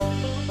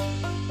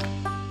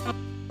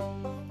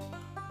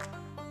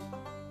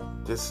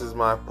This is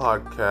my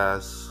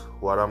podcast.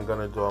 What I'm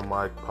gonna do on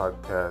my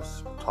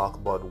podcast, talk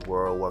about the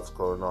world, what's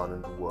going on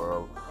in the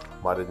world,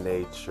 Mother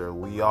Nature.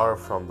 We are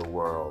from the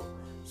world,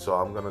 so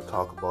I'm gonna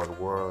talk about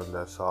the world, and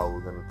that's all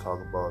we're gonna talk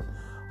about.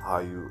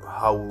 How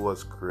it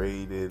was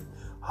created,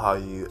 how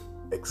you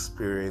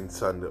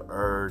experience on the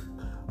earth,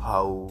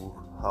 how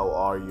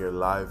are your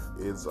life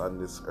is on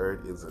this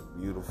earth. Is it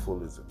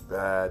beautiful? Is it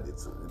bad?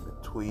 Is it in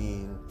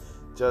between?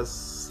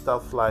 Just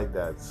stuff like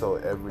that. So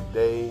every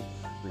day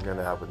we're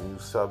gonna have a new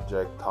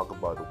subject, talk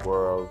about the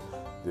world,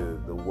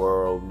 the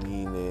world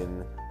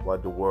meaning,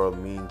 what the world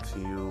means to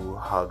you,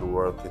 how the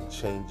world can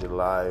change your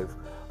life,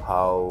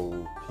 how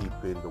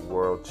people in the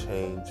world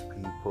change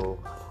people,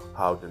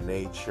 how the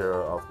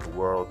nature of the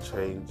world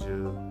change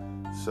you.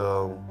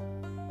 So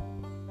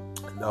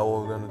now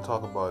we're gonna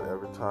talk about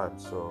every time.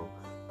 So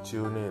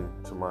tune in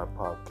to my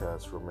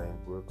podcast, Romain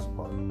Brooks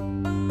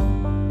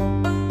Podcast.